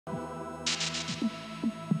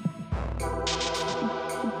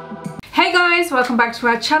guys, welcome back to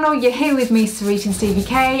our channel. You're here with me, Sarit and Stevie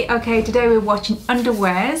K. Okay, today we're watching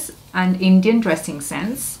underwears and Indian dressing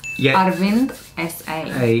sense. Yeah. Aravind SA.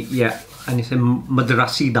 Yeah, and it's a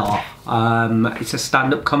Madrasi da. It's a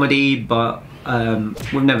stand-up comedy, but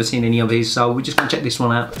we've never seen any of his, so we're just gonna check this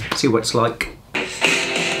one out, see what it's like.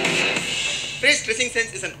 Phrase dressing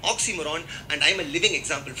sense is an oxymoron, and I'm a living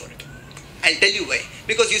example for it. I'll tell you why.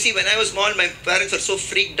 Because you see, when I was small, my parents were so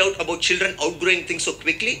freaked out about children outgrowing things so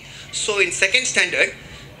quickly. So in second standard,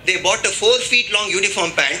 they bought a 4 feet long uniform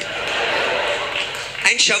pant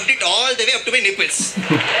and shoved it all the way up to my nipples.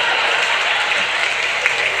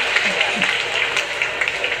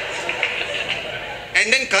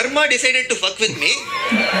 And then karma decided to fuck with me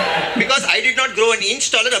because I did not grow an inch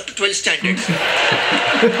taller up to 12 standards.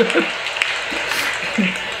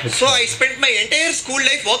 So I spent my entire school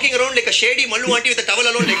life walking around like a shady Mallu auntie with a towel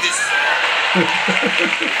alone like this.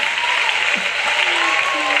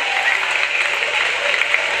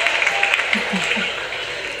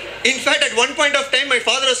 In fact, at one point of time, my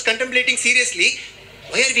father was contemplating seriously,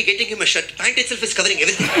 why are we getting him a shirt? Pant itself is covering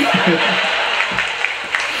everything.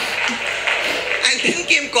 And then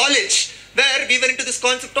came college, where we were into this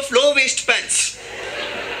concept of low-waist pants.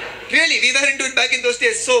 Really, we were into it back in those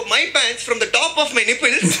days. So my pants from the top of my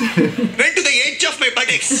nipples went to the edge of my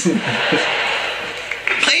buttocks.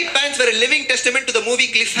 My pants were a living testament to the movie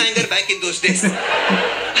Cliffhanger back in those days.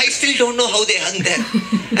 I still don't know how they hung there.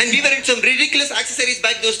 And we were in some ridiculous accessories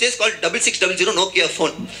back those days called 6600 Nokia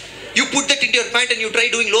phone. You put that into your pant and you try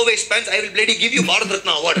doing low waist pants, I will bloody give you Bharat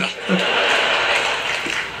Ratna award.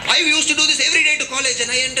 I used to do this every day to college,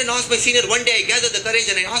 and I went and asked my senior. One day I gathered the courage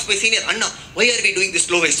and I asked my senior, Anna, why are we doing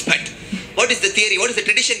this low waist pant? What is the theory? What is the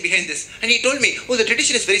tradition behind this? And he told me, oh, the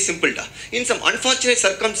tradition is very simple. In some unfortunate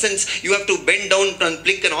circumstance, you have to bend down and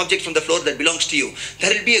pick an object from the floor that belongs to you.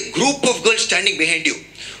 There will be a group of girls standing behind you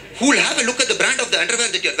who will have a look at the brand of the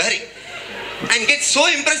underwear that you are wearing and get so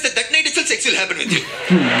impressed that that night itself sex will happen with you.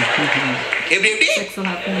 Everybody? Sex will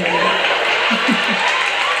happen with you.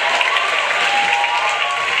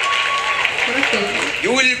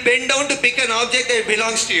 You will bend down to pick an object that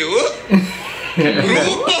belongs to you.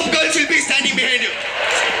 Group of girls will be standing behind you.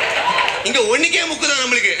 Group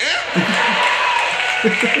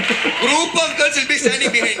of girls will be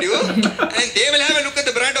standing behind you and they will have a look at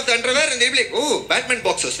the brand of the underwear and they'll be like, oh, Batman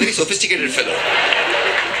boxers, very sophisticated fellow.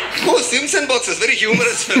 Oh, Simpson boxers, very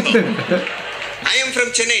humorous fellow. I am from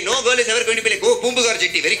Chennai. No girl is ever going to be like, oh, Poombugar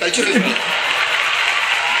Jetty, very cultural fellow.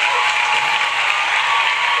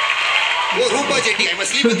 Oh, Rupa Jetty, I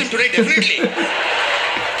must sleep with him tonight, definitely.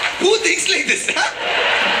 Who thinks like this? Huh?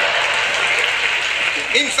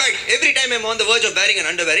 In fact, every time I'm on the verge of wearing an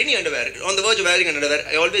underwear, any underwear, on the verge of wearing an underwear,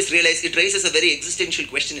 I always realize it raises a very existential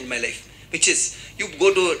question in my life, which is, you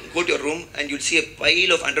go to your room and you'll see a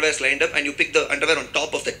pile of underwears lined up and you pick the underwear on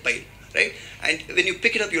top of that pile, right? And when you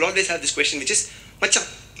pick it up, you'll always have this question, which is, Macha,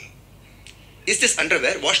 is this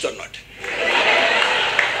underwear washed or not?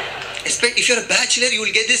 If you're a bachelor, you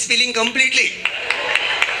will get this feeling completely.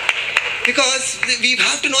 Because we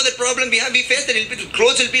have to know that problem. We face that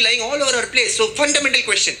clothes will be lying all over our place. So fundamental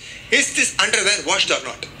question, is this underwear washed or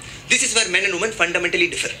not? This is where men and women fundamentally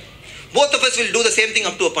differ. Both of us will do the same thing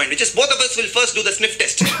up to a point, which is both of us will first do the sniff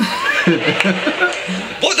test.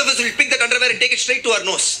 Both of us will pick that underwear and take it straight to our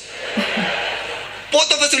nose.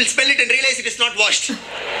 Both of us will smell it and realize it is not washed.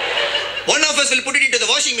 One of us will put it into the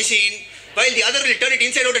washing machine, while the other will turn it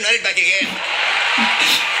inside out and wear it back again.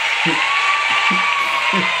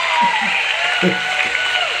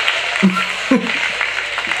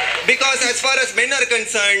 Because as far as men are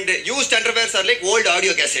concerned, used underwears are like old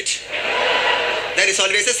audio cassette. There is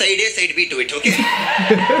always a side A, side B to it, okay?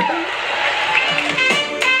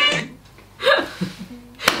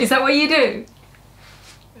 Is that what you do?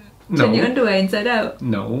 No. Turn your underwear inside out?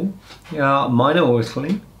 No. Yeah, mine are always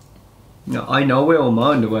clean. No, I know where all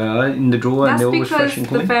my underwear are in the drawer. That's and they're always fresh and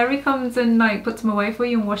clean. the fairy comes and like puts them away for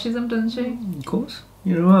you and washes them, doesn't she? Of course.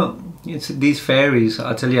 You know what? It's these fairies.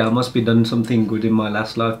 I tell you, I must be done something good in my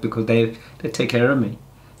last life because they take care of me.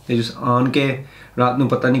 They just aan ke raat nu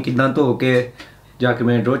pata nahi kidna dho ke jaake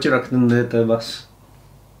mere drawer ch rakh dende te bas.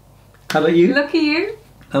 How about you? Lucky you.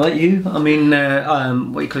 How about you? I mean,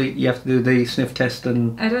 what you call it? You have to do the sniff test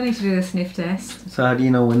and. I don't need to do the sniff test. So how do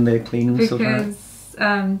you know when they're clean and stuff like that?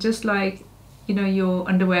 Because just like, you know, your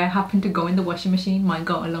underwear happen to go in the washing machine, mine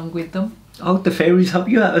go along with them. Oh, the fairies help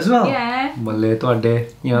you out as well? Yeah. Well, you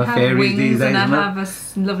know, fairies these days, and I isn't it? have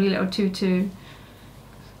a lovely little tutu.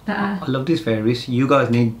 I love these fairies. You guys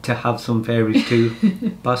need to have some fairies too.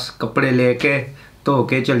 Bas kapde leke dho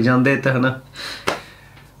ke chal jande te, hai na.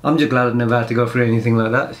 I'm just glad I never had to go through anything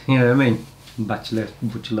like that. You know what I mean? bachelor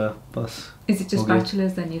bus. Is it just Okay.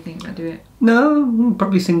 bachelors then you think that do it? No,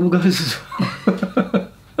 probably single guys as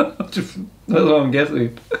well. That's what I'm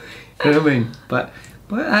guessing. You know what I mean? But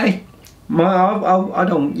hey, I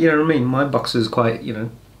don't. You know what I mean? My boxer's quite. You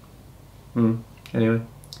know. Anyway.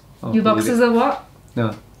 I'll Your leave boxers it. are what?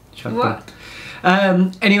 No. Shut What?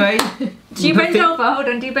 up. Anyway. Do you bend over? Hold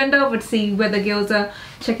on. Do you bend over to see whether girls are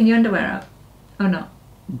checking your underwear out? Or not?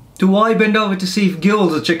 Do I bend over to see if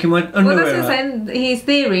girls are checking my underwear? Well, that's what out? I'm saying. His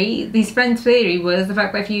theory, his friend's theory, was the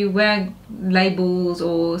fact that if you wear labels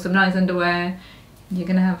or some nice underwear, you're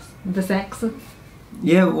gonna have the sex.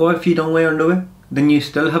 Yeah. What if you don't wear underwear? Then you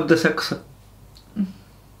still have the sex.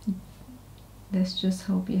 Let's just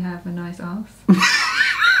hope you have a nice ass.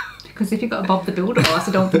 Because if you've got a Bob the Builder ass,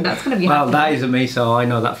 I don't think that's going to be Well, happening. that isn't me, so I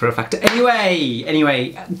know that for a fact.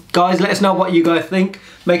 Anyway, guys, let us know what you guys think.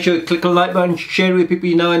 Make sure you click on the like button, share it with people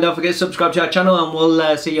you know, and don't forget to subscribe to our channel, and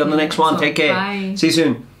we'll see you on the next one. Take care. Bye. See you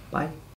soon. Bye.